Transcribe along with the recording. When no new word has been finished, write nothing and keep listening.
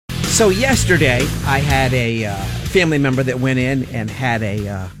So yesterday, I had a family member that went in and had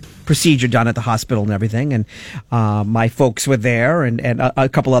a procedure done at the hospital and everything. And my folks were there and a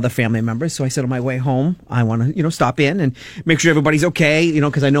couple other family members. So I said on my way home, I want to, stop in and make sure everybody's okay,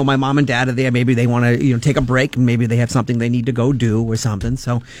 because I know my mom and dad are there. Maybe they want to, take a break and maybe they have something they need to go do or something.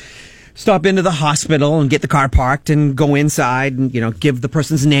 So stop into the hospital and get the car parked and go inside and, give the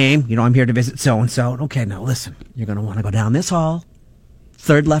person's name. I'm here to visit so-and-so. Okay, now listen, you're going to want to go down this hall.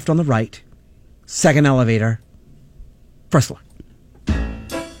 Third left on the right, second elevator, first floor.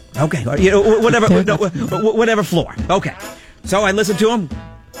 Okay, whatever floor. Okay, so I listen to him,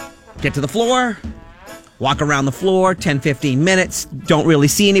 get to the floor, walk around the floor, 10, 15 minutes, don't really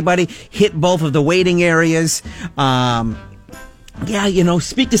see anybody, hit both of the waiting areas.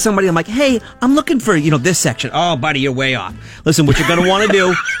 Speak to somebody. I'm like, hey, I'm looking for, this section. Oh, buddy, you're way off. Listen, what you're going to want to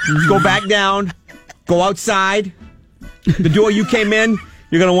do, go back down, go outside. The door you came in,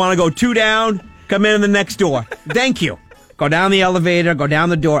 you're going to want to go 2 down, come in the next door. Thank you. Go down the elevator, go down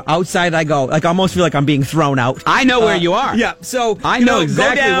the door. Outside I go. Like, I almost feel like I'm being thrown out. I know where you are. Yeah, so I know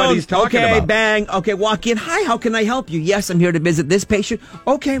exactly what he's talking about. Okay, bang. Okay, walk in. Hi, how can I help you? Yes, I'm here to visit this patient.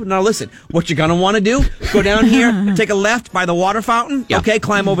 Okay, now listen. What you're going to want to do, go down here, take a left by the water fountain. Yeah. Okay,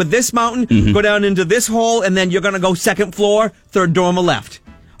 climb over this mountain, go down into this hole, and then you're going to go second floor, third door on the left.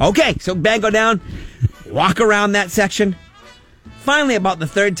 Okay, so bang, go down, walk around that section. Finally, about the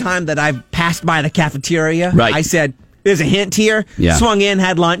third time that I've passed by the cafeteria, right. I said, there's a hint here. Yeah. Swung in,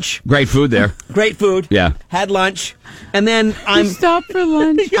 had lunch. Great food there. Great food. Yeah. Had lunch. And then You stopped for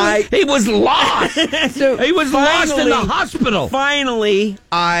lunch. He was lost. He was lost in the hospital. Finally,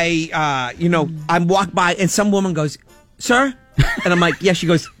 I walk by and some woman goes, sir? And I'm like, yeah. She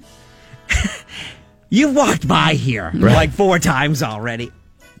goes, you've walked by here like 4 times already.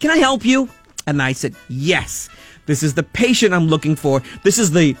 Can I help you? And I said, yes. This is the patient I'm looking for. This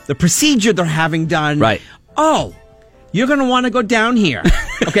is the procedure they're having done. Right. Oh, you're going to want to go down here.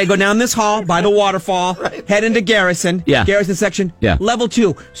 Okay, go down this hall by the waterfall, head into Garrison. Yeah. Garrison section. Yeah. Level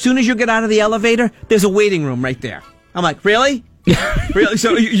 2. Soon as you get out of the elevator, there's a waiting room right there. I'm like, really? Really?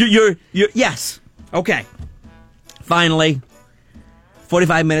 So you're yes. Okay. Finally,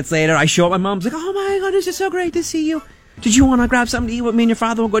 45 minutes later, I show up. My mom's like, oh my God, this is so great to see you. Did you want to grab something to eat with me and your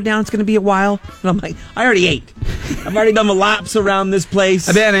father? We'll go down. It's going to be a while. And I'm like, I already ate. I've already done the laps around this place.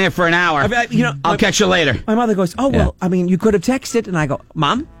 I've been here for an hour. I'll catch you later. My mother goes, oh, well, I mean, you could have texted. And I go,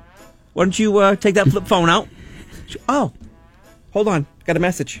 Mom, why don't you take that flip phone out? Oh, hold on. Got a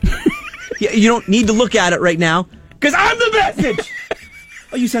message. You don't need to look at it right now because I'm the message.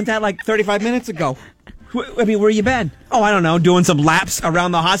 Oh, you sent that like 35 minutes ago. I mean, where you been? Oh, I don't know. Doing some laps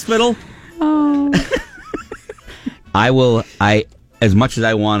around the hospital. Oh. As much as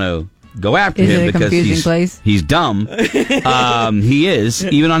I want to go after him because he's dumb, he is.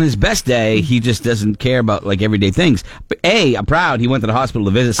 Even on his best day, he just doesn't care about like everyday things. But I'm proud he went to the hospital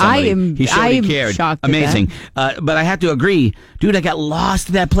to visit somebody. He cared. Shocked Amazing. But I have to agree, dude. I got lost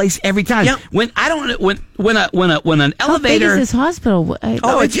in that place every time. Yep. When an elevator. How big is this hospital?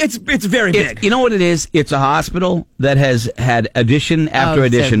 It's very big. You know what it is? It's a hospital that has had addition after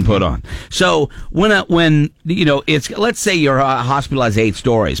addition put on. So it's, let's say your hospital has 8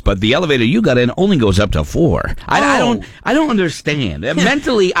 stories, but the elevator you got in only goes up to 4. I don't understand.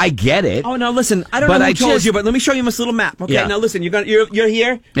 Mentally, I get it. Oh, now listen, I don't know who told you, but let me show you this little map. Okay, now listen, you're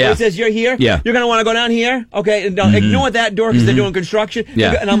here. Yeah. It says you're here. Yeah. You're going to want to go down here. Okay, ignore that door because they're doing construction.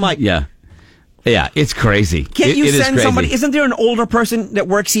 Yeah. And I'm like, yeah, it's crazy. Can't you send somebody? Isn't there an older person that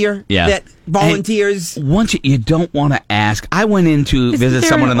works here that volunteers? And once you don't want to ask. I went in to visit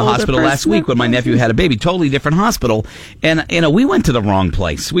someone in the hospital last week when my nephew had a baby. Totally different hospital, and we went to the wrong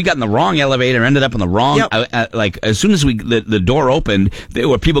place. We got in the wrong elevator, ended up in the wrong. Yep. Like as soon as the door opened, there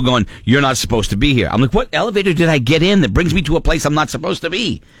were people going, "You're not supposed to be here." I'm like, "What elevator did I get in that brings me to a place I'm not supposed to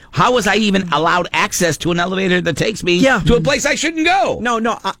be? How was I even allowed access to an elevator that takes me to a place I shouldn't go?"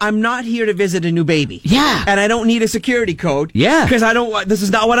 No, I'm not here to visit a new baby. Yeah. And I don't need a security code. Yeah. Because this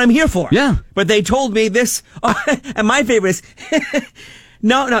is not what I'm here for. Yeah. But they told me this, and my favorite is,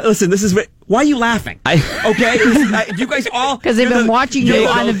 no, listen, this is, why are you laughing? Okay? You guys all. Because they've been watching you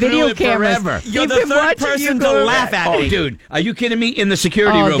on the video cameras. Forever. You're the third person to laugh at me. Oh, dude, are you kidding me? In the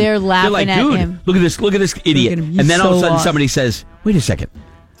security room. They're laughing like, at dude, him. Look at this idiot. And then all of a sudden somebody says, wait a second,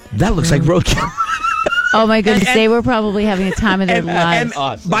 that looks like roadkill. Oh my goodness, they were probably having a time of their lives.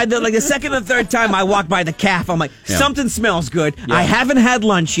 And by the second or third time I walk by the calf, I'm like, something smells good. Yeah. I haven't had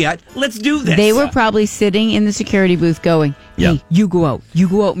lunch yet. Let's do this. They were probably sitting in the security booth going, hey, you go out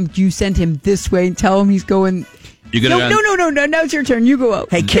and you send him this way and tell him he's going You're gonna No. Now it's your turn. You go out.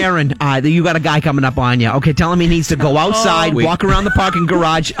 Hey, Karen, you got a guy coming up on you. Okay, tell him he needs to go outside, walk around the parking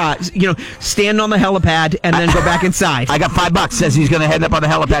garage, stand on the helipad, and then go back inside. I got $5. Says he's going to head up on the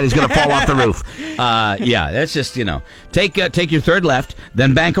helipad. He's going to fall off the roof. Yeah, that's just, take your third left,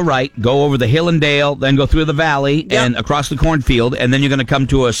 then bank a right, go over the hill and dale, then go through the valley and across the cornfield, and then you're going to come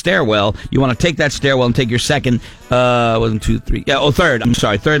to a stairwell. You want to take that stairwell and take your second, third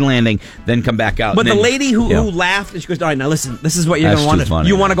landing, then come back out. But the lady who laughed, she goes, all right, now listen, this is what you're going to want to do.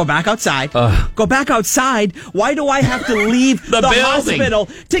 You want to go back outside? Go back outside? Why do I have to leave the hospital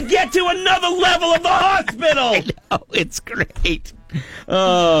to get to another level of the hospital? I know, it's great.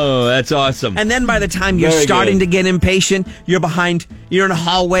 Oh, that's awesome. And then by the time you're starting to get impatient, you're in a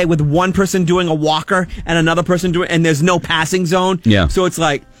hallway with one person doing a walker and another person and there's no passing zone. Yeah. So it's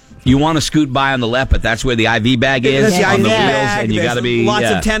like, you want to scoot by on the left, but that's where the IV bag is on the wheels, and you got to be lots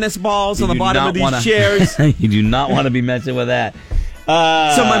of tennis balls on the bottom of these chairs. You do not want to be messing with that.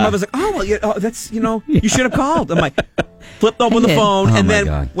 So my mother's like, that's you should have called. I'm like, flipped open the phone, and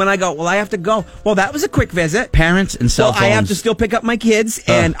then when I go, I have to go. Well, that was a quick visit. Parents and cell phones. I have to still pick up my kids,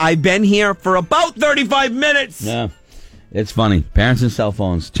 and I've been here for about 35 minutes. Yeah, it's funny. Parents and cell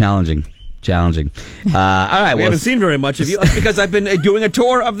phones, challenging. All right, we haven't seen very much of you because I've been doing a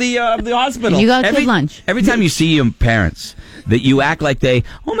tour of the hospital. And you got good lunch. Every time you see your parents, that you act like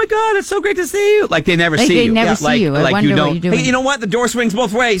oh my God, it's so great to see you. Like they never see you. They never see you. I wonder what you're doing. Hey, you know what? The door swings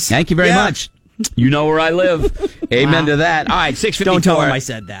both ways. Thank you very much. You know where I live. Amen to that. All right, 6:54. Don't tell them I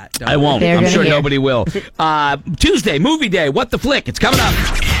said that. I won't. I'm sure nobody will. Tuesday, movie day. What the flick? It's coming up.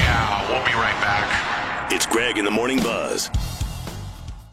 Yeah, we'll be right back. It's Greg in the Morning Buzz.